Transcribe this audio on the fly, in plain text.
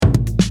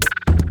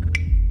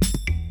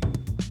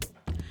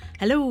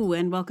Hello,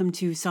 and welcome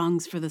to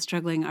Songs for the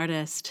Struggling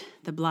Artist,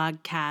 the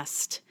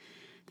blogcast.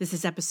 This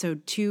is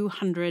episode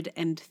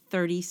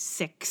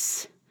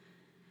 236.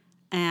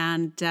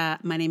 And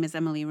my name is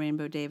Emily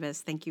Rainbow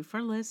Davis. Thank you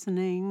for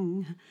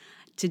listening.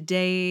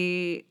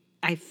 Today,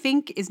 I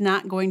think, is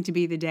not going to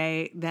be the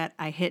day that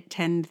I hit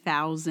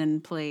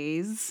 10,000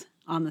 plays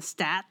on the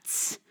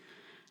stats,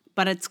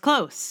 but it's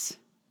close.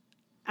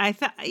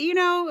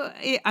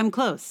 I'm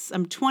close.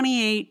 I'm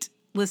 28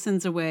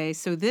 listens away,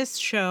 so this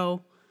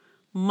show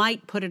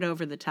might put it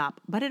over the top,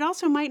 but it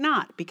also might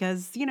not,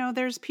 because,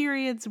 there's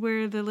periods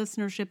where the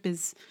listenership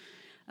is,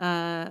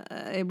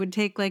 it would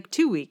take like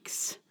 2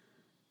 weeks.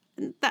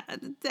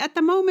 At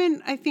the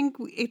moment, I think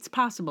it's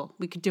possible.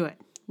 We could do it.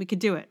 We could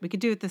do it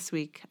this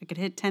week. I could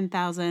hit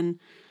 10,000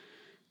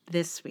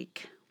 this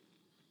week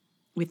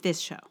with this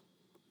show.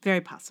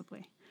 Very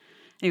possibly.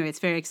 Anyway, it's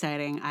very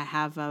exciting. I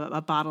have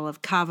a bottle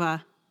of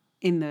cava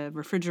in the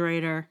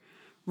refrigerator,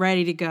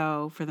 ready to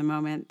go for the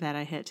moment that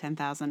I hit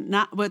 10,000.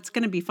 What's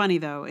going to be funny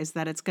though is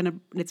that it's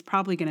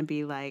probably going to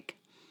be like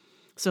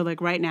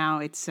right now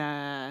it's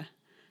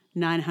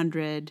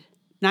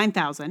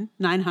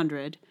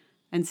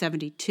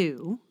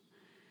 9,972.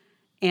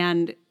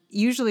 And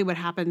usually what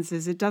happens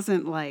is it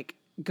doesn't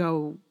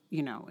go,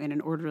 in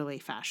an orderly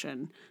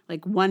fashion.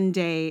 Like one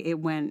day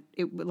it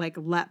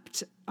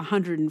leapt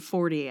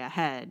 140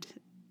 ahead,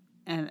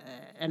 and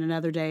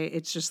another day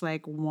it's just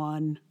like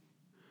one,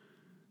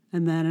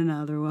 and then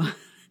another one.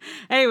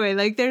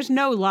 Anyway, there's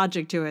no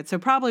logic to it. So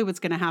probably what's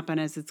going to happen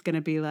is it's going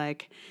to be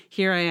like,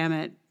 here I am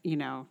at,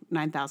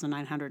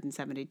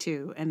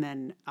 9,972. And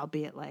then I'll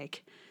be at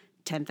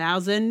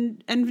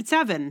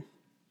 10,007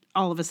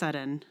 all of a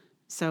sudden.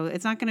 So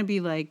it's not going to be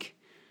like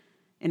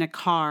in a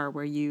car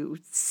where you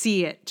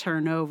see it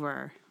turn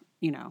over,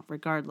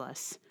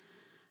 regardless.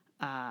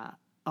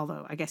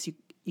 Although I guess you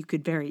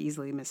could very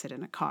easily miss it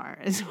in a car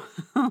as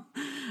well.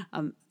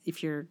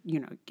 If you're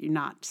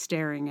not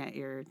staring at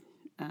your,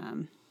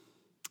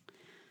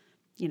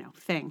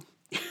 thing.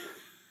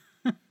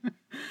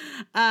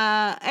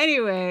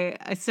 Anyway,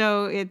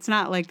 so it's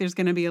not like there's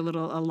going to be a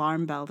little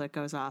alarm bell that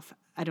goes off,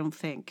 I don't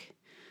think.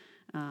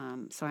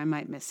 So I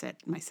might miss it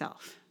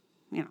myself.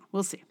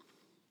 We'll see.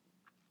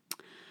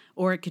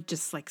 Or it could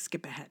just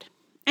skip ahead.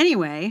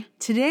 Anyway,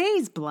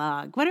 today's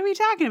blog. What are we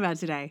talking about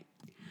today?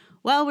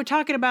 Well, we're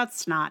talking about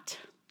snot.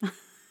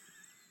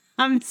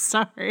 I'm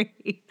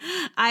sorry.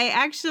 I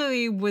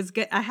actually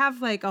I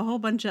have a whole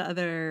bunch of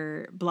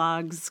other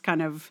blogs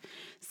kind of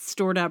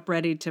stored up,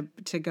 ready to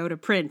go to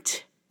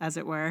print, as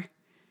it were,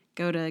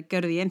 go to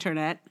the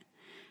internet.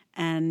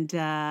 And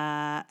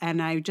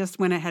I just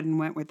went ahead and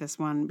went with this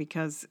one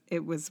because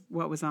it was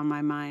what was on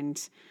my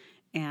mind.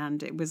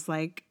 And it was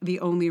the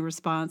only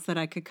response that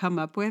I could come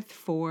up with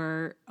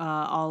for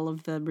all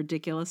of the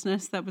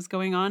ridiculousness that was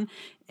going on,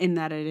 in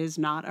that it is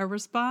not a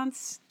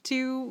response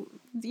to,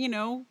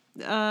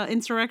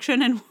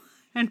 insurrection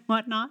and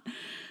whatnot.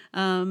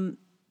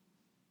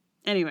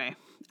 Anyway,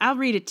 I'll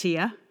read it to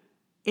you.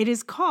 It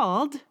is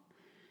called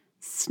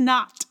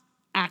Snot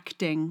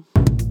Acting.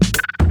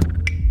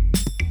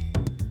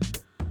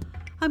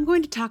 I'm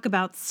going to talk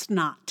about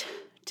snot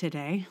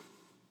today.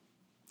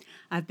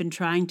 I've been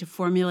trying to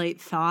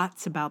formulate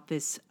thoughts about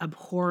this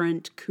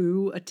abhorrent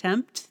coup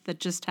attempt that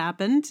just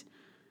happened.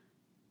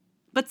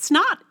 But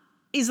snot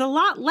is a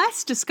lot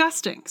less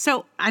disgusting,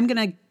 so I'm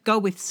going to go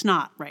with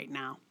snot right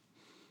now.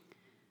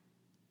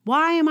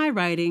 Why am I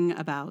writing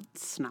about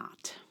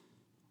snot?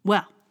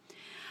 Well,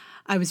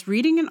 I was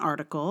reading an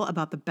article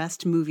about the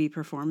best movie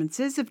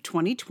performances of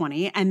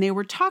 2020, and they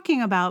were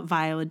talking about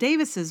Viola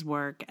Davis's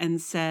work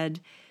and said,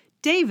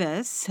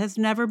 Davis has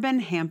never been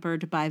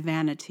hampered by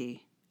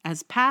vanity,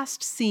 as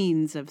past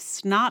scenes of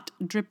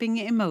snot-dripping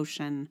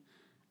emotion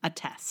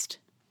attest.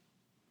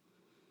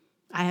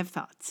 I have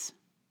thoughts.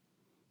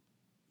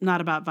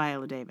 Not about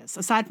Viola Davis.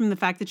 Aside from the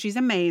fact that she's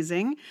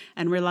amazing,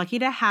 and we're lucky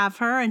to have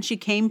her, and she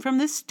came from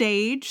the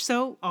stage,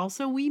 so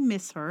also we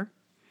miss her.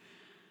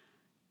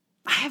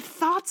 I have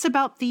thoughts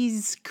about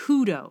these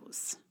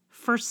kudos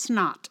for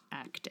snot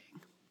acting.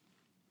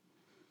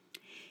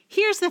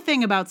 Here's the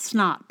thing about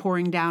snot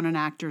pouring down an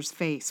actor's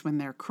face when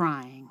they're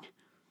crying.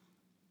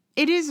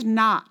 It is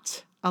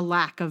not a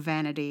lack of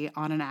vanity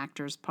on an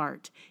actor's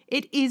part.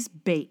 It is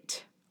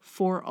bait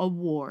for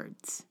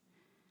awards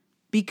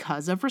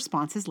because of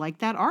responses like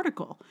that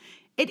article.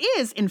 It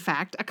is, in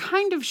fact, a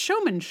kind of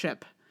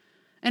showmanship,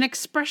 an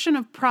expression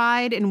of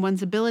pride in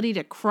one's ability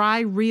to cry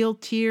real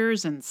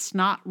tears and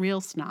snot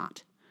real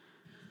snot.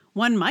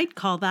 One might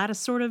call that a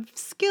sort of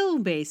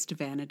skill-based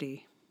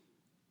vanity.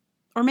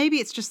 Or maybe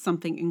it's just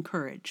something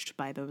encouraged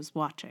by those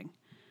watching.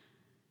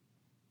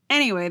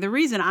 Anyway, the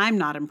reason I'm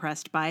not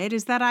impressed by it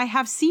is that I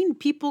have seen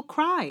people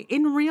cry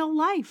in real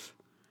life,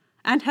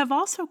 and have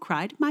also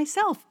cried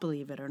myself,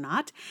 believe it or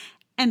not.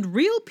 And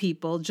real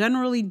people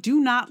generally do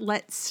not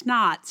let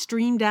snot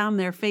stream down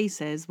their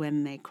faces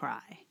when they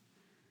cry.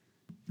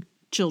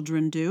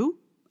 Children do,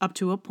 up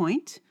to a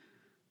point.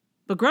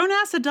 But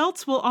grown-ass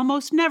adults will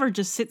almost never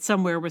just sit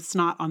somewhere with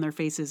snot on their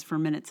faces for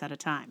minutes at a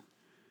time.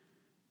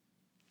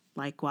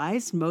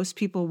 Likewise, most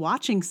people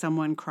watching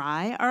someone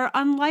cry are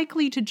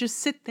unlikely to just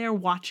sit there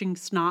watching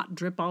snot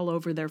drip all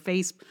over their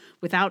face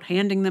without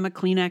handing them a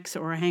Kleenex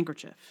or a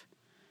handkerchief.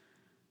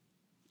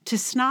 To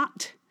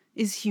snot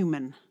is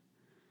human,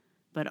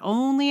 but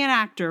only an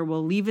actor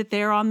will leave it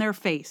there on their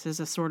face as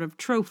a sort of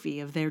trophy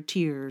of their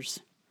tears.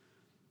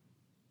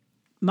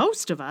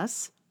 Most of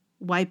us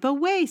wipe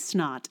away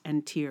snot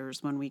and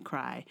tears when we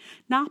cry,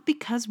 not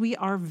because we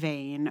are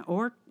vain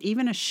or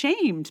even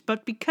ashamed,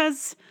 but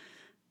because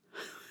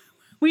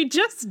we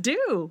just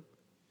do.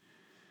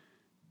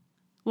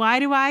 Why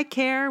do I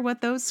care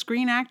what those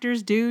screen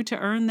actors do to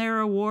earn their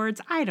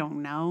awards? I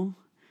don't know.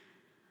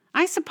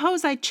 I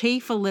suppose I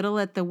chafe a little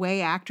at the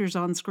way actors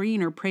on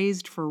screen are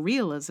praised for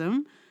realism,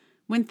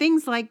 when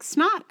things like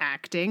snot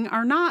acting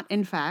are not,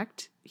 in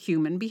fact,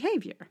 human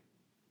behavior.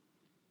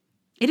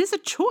 It is a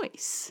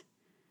choice.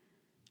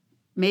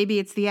 Maybe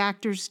it's the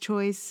actor's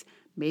choice,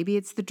 maybe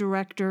it's the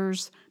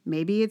director's,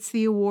 maybe it's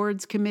the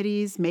awards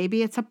committees,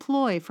 maybe it's a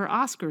ploy for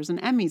Oscars and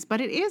Emmys,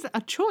 but it is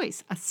a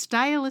choice, a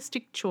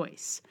stylistic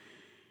choice.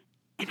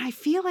 And I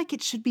feel like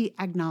it should be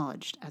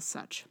acknowledged as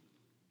such.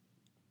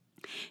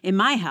 In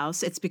my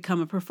house, it's become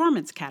a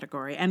performance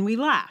category, and we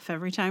laugh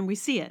every time we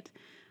see it.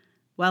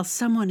 While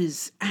someone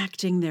is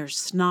acting their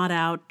snot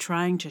out,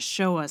 trying to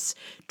show us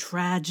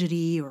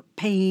tragedy or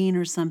pain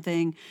or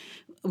something,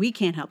 we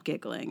can't help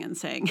giggling and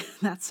saying,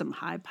 that's some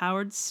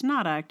high-powered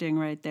snot acting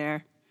right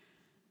there.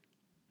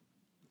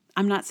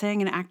 I'm not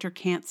saying an actor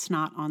can't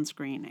snot on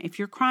screen. If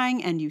you're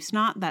crying and you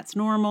snot, that's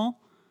normal.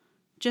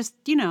 Just,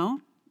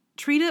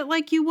 treat it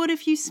like you would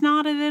if you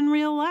snotted in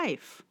real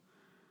life.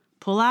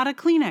 Pull out a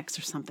Kleenex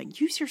or something.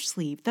 Use your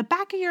sleeve, the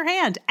back of your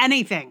hand,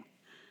 anything.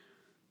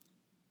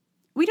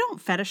 We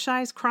don't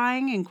fetishize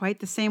crying in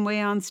quite the same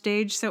way on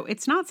stage, so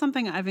it's not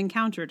something I've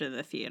encountered in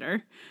the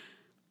theater.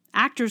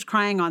 Actors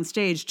crying on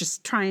stage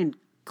just try and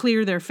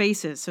clear their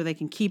faces so they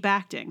can keep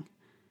acting.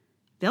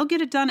 They'll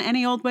get it done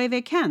any old way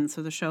they can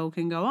so the show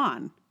can go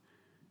on.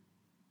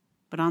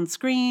 But on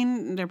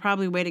screen, they're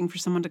probably waiting for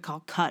someone to call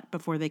cut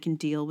before they can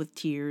deal with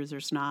tears or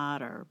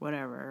snot or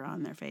whatever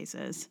on their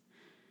faces.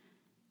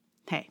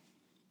 Hey,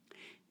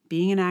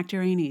 being an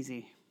actor ain't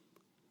easy.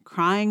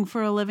 Crying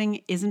for a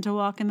living isn't a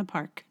walk in the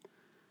park.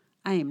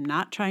 I am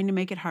not trying to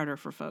make it harder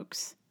for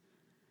folks.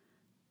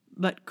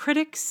 But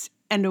critics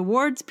and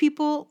awards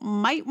people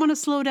might want to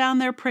slow down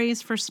their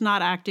praise for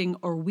snot acting,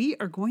 or we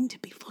are going to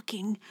be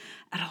looking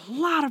at a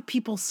lot of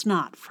people's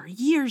snot for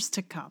years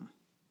to come.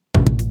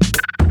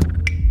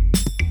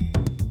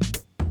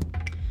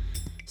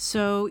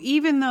 So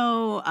even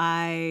though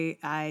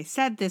I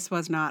said this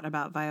was not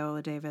about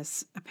Viola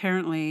Davis,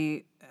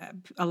 apparently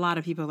a lot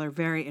of people are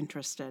very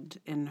interested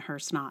in her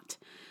snot.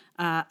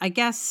 I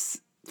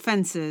guess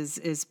Fences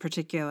is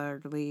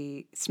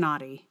particularly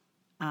snotty.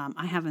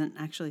 I haven't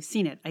actually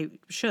seen it. I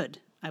should.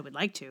 I would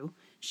like to.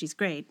 She's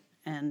great.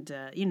 And,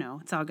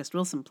 it's August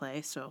Wilson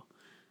play, so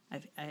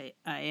I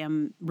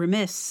am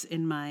remiss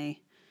in my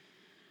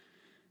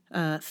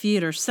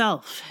theater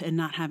self in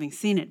not having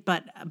seen it.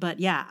 But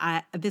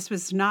yeah, this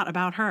was not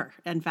about her.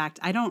 In fact,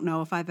 I don't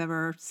know if I've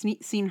ever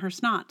seen her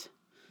snot.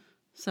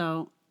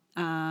 So,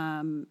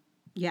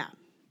 yeah.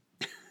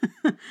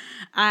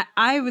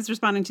 I was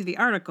responding to the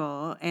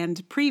article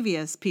and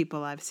previous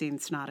people I've seen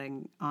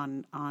snotting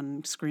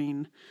on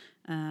screen,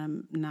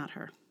 not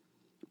her,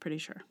 pretty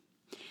sure.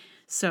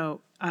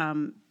 So,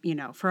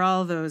 for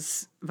all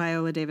those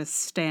Viola Davis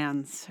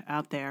stans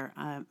out there,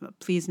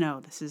 please know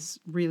this is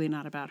really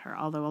not about her,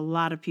 although a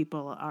lot of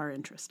people are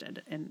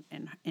interested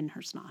in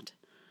her snot.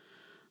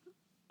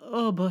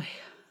 Oh, boy.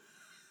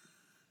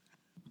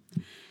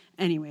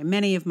 Anyway,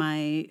 many of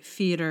my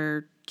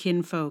theater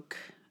kinfolk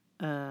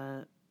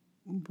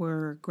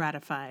were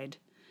gratified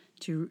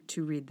to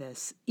read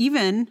this.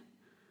 Even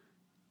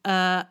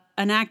an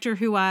actor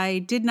who I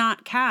did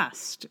not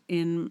cast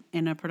in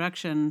a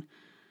production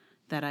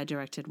that I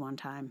directed one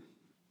time.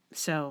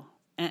 So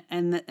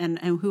and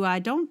who I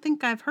don't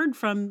think I've heard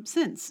from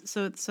since.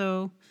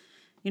 So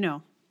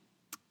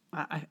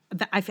I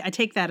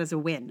take that as a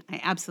win. I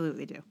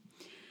absolutely do.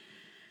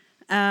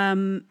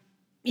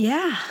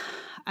 Yeah.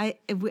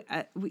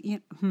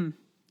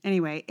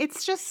 Anyway,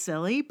 it's just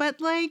silly, but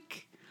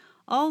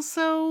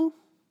also,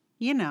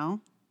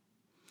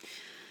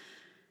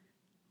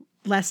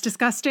 less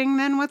disgusting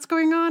than what's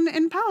going on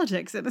in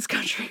politics in this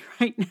country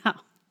right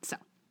now. So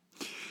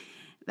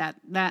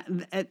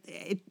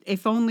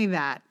if only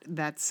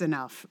that's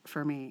enough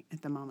for me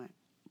at the moment.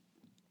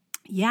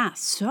 Yeah.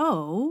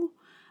 So,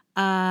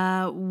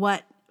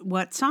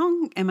 what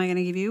song am I going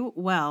to give you?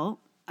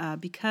 Well,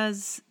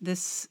 because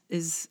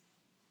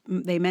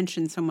they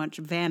mention so much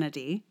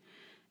vanity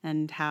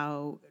and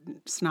how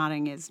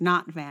snotting is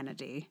not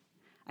vanity,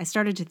 I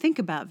started to think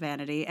about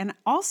vanity and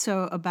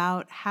also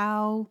about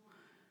how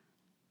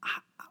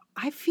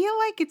I feel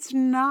like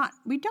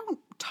we don't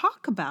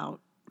talk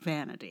about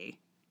vanity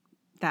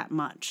that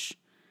much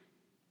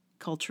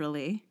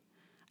culturally.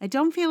 I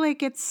don't feel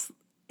like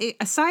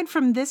aside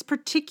from this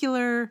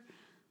particular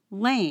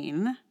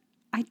lane,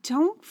 I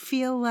don't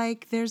feel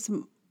like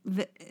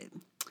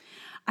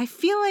I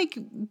feel like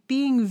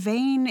being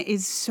vain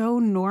is so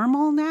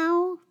normal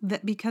now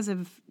that because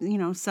of,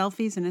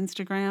 selfies and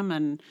Instagram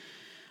and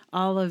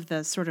all of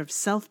the sort of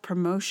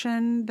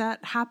self-promotion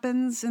that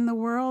happens in the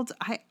world,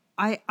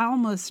 I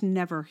almost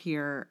never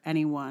hear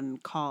anyone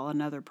call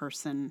another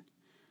person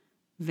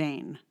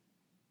vain.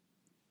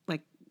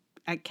 Like,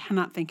 I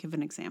cannot think of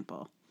an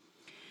example.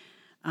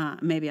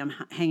 Maybe I'm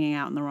hanging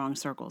out in the wrong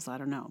circles. I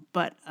don't know.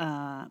 But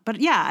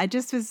yeah, I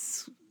just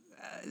was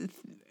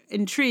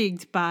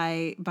intrigued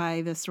by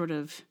the sort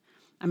of,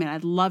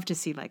 I'd love to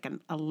see like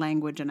a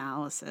language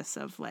analysis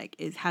of like,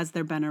 has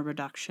there been a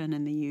reduction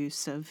in the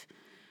use of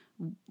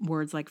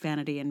words like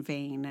vanity and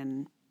vain?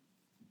 And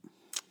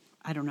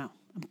I don't know.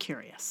 I'm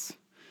curious.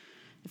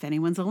 If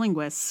anyone's a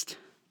linguist,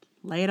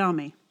 lay it on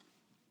me.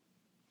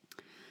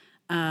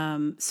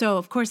 So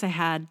of course I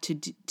had to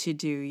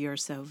do You're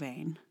So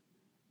Vain,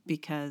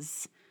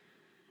 because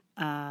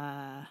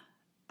I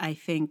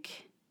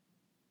think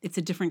it's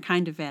a different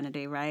kind of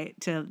vanity, right?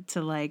 To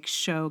like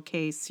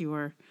showcase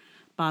your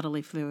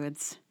bodily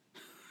fluids,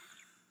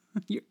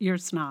 your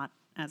snot,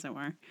 as it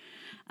were.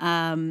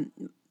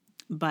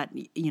 But,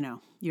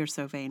 You're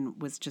So Vain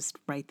was just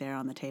right there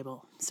on the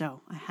table.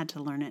 So I had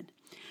to learn it.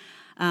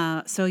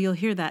 So you'll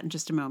hear that in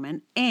just a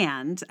moment.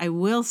 And I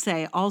will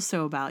say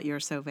also about You're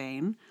So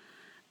Vain,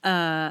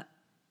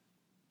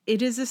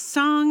 it is a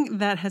song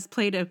that has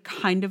played a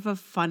kind of a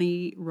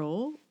funny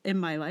role in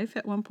my life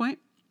at one point.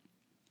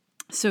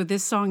 So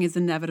this song is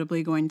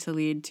inevitably going to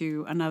lead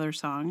to another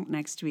song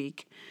next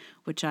week,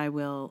 which I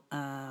will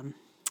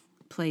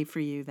play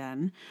for you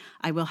then.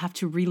 I will have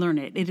to relearn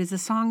it. It is a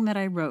song that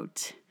I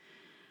wrote.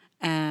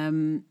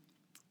 And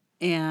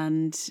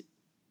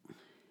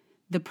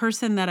the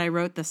person that I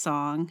wrote the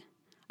song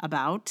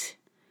about,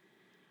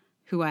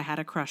 who I had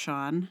a crush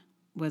on,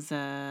 was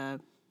a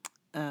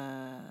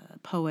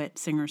poet,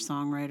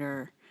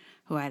 singer-songwriter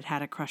who I'd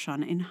had a crush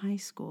on in high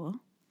school.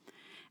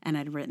 And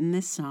I'd written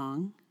this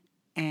song.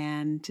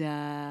 And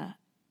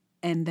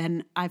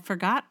then I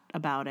forgot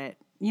about it,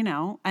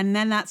 and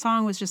then that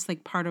song was just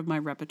like part of my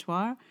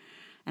repertoire,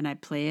 and I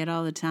play it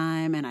all the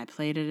time, and I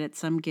played it at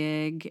some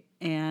gig,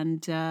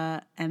 and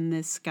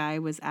this guy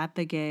was at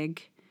the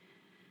gig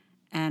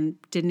and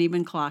didn't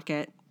even clock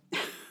it.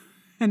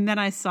 And then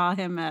I saw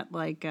him at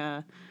like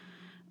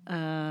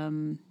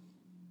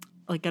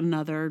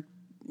another,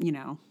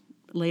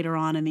 later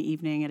on in the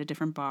evening at a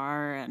different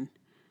bar, and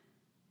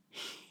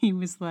he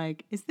was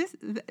like,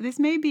 this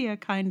may be a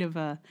kind of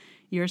a,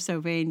 You're So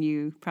Vain,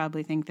 you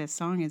probably think this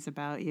song is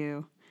about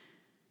you,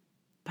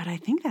 but I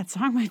think that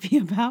song might be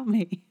about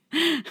me.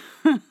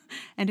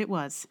 And it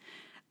was,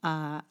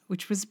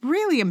 which was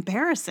really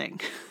embarrassing.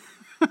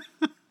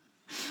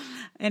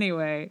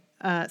 Anyway,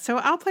 so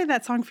I'll play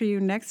that song for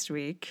you next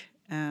week.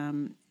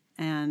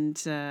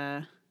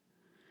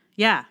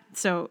 Yeah,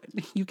 so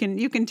you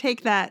can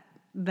take that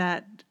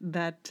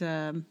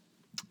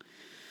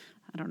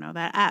I don't know,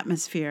 that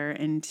atmosphere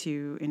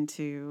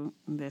into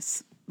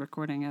this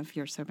recording of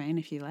You're So Vain,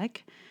 if you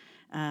like.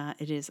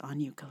 It is on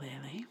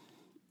ukulele.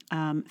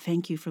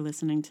 Thank you for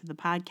listening to the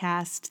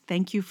podcast.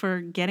 Thank you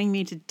for getting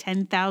me to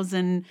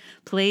 10,000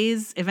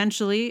 plays.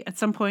 Eventually, at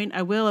some point,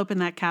 I will open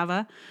that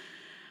Kava.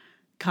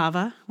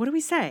 What do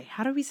we say?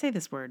 How do we say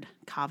this word?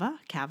 Kava?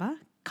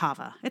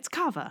 It's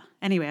Kava.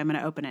 Anyway, I'm going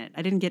to open it.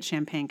 I didn't get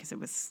champagne because it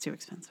was too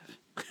expensive.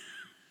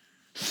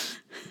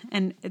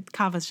 And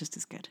Kava's just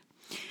as good.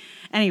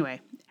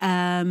 Anyway,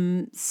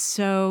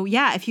 so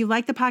yeah, if you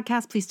like the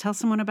podcast, please tell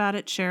someone about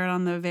it, share it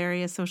on the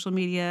various social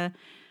media.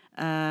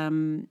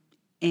 And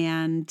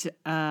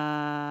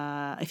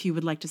if you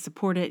would like to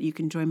support it, you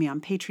can join me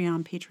on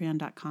Patreon,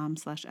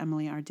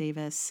 patreon.com/Emily R.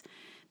 Davis.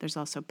 There's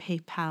also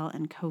PayPal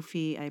and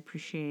Ko-fi. I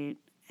appreciate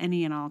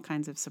any and all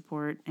kinds of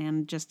support,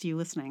 and just you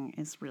listening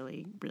is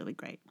really, really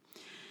great.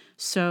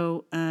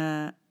 So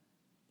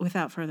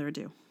without further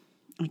ado,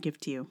 I give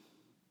to you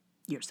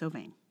You're So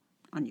Vain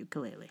on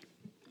ukulele.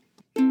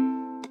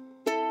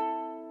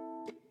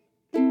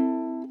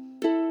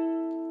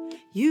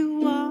 You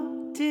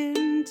walked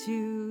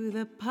into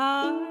the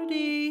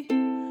party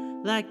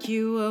like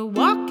you were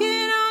walking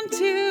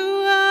onto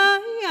a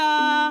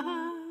yacht.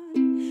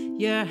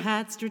 Your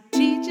hat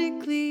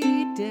strategically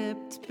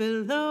dipped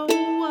below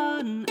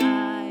one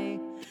eye.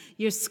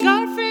 Your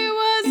scarf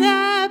was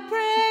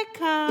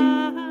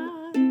apricot.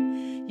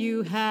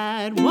 You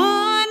had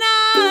one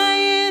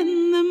eye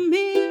in the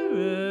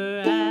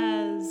mirror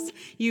as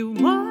you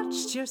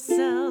watched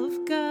yourself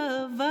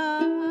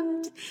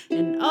gavotte.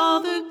 And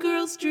all the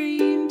girls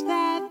dreamed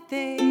that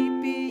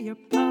they'd be your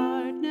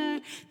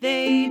partner.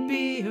 They'd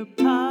be your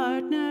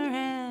partner,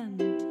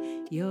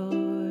 and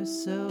you're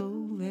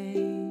so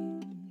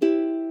vain.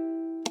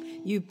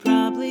 You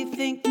probably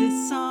think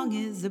this song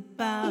is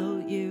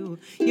about you.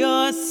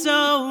 You're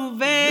so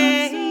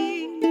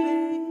vain.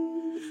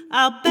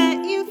 I'll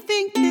bet you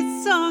think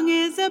this song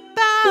is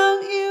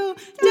about you.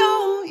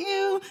 Don't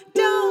you?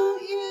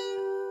 Don't you?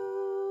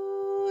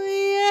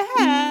 You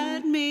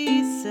had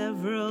me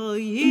several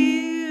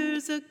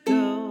years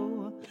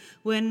ago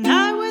when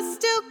I was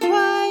still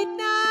quite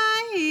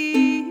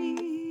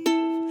naive,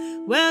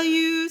 Well,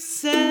 you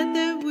said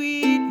that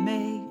we'd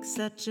make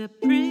such a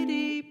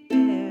pretty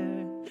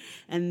pair,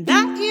 and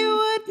that you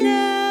would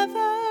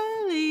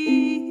never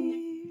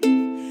leave.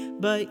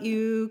 But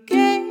you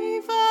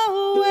gave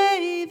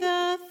away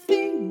the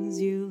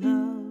things you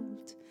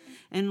loved,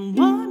 and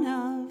one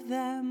of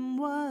them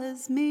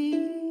was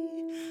me.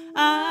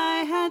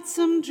 I had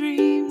some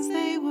dreams,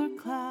 they were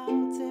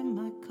clouds in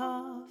my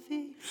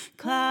coffee,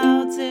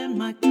 clouds in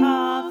my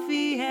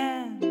coffee,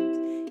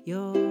 and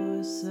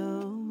you're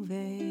so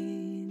vain.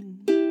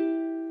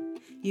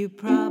 You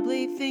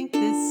probably think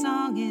this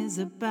song is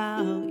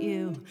about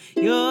you.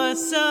 You're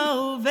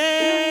so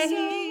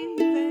vain.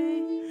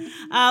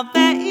 I'll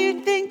bet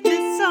you think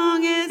this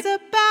song is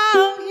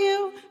about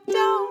you.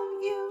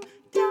 Don't you?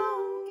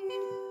 Don't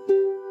you?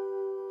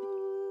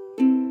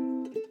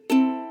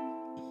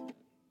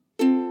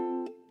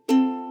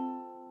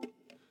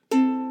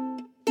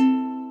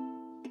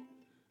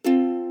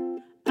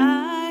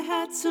 I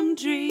had some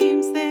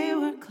dreams, they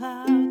were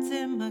clouds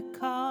in my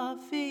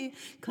coffee,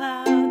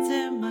 clouds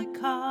in my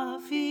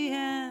coffee,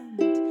 and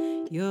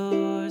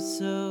you're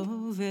so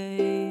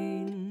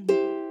vain.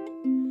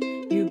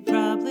 You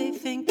probably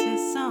think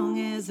this song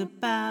is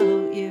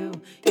about you.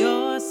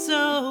 You're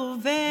so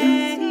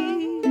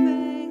vain.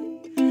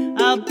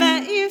 I'll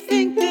bet you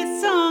think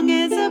this song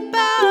is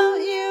about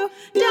you.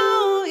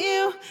 Don't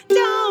you?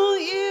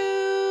 Don't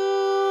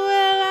you?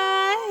 Well,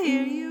 I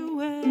hear you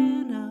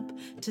went up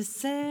to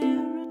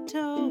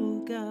Saratoga,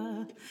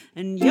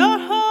 and your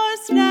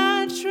horse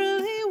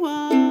naturally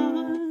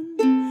won.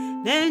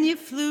 Then you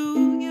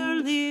flew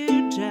your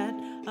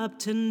Learjet up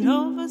to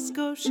Nova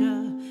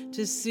Scotia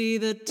to see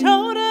the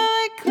total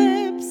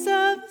eclipse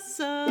of the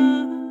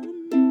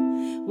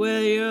sun.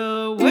 Well,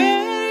 you're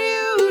where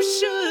you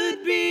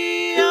should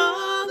be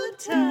all the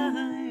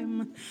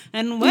time,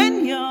 and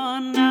when you're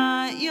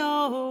not,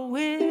 you're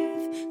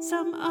with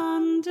some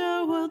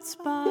underworld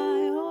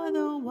spy or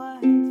the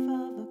wife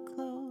of a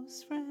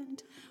close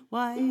friend,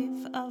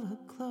 wife of a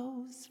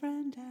close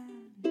friend,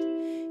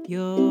 and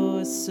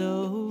you're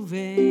so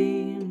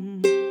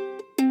vain.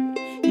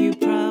 You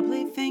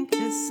probably think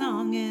this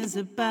song is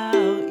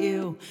about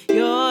you.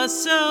 You're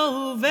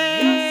so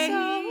vain.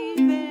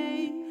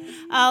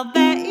 I'll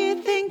bet you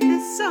think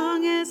this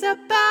song is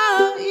about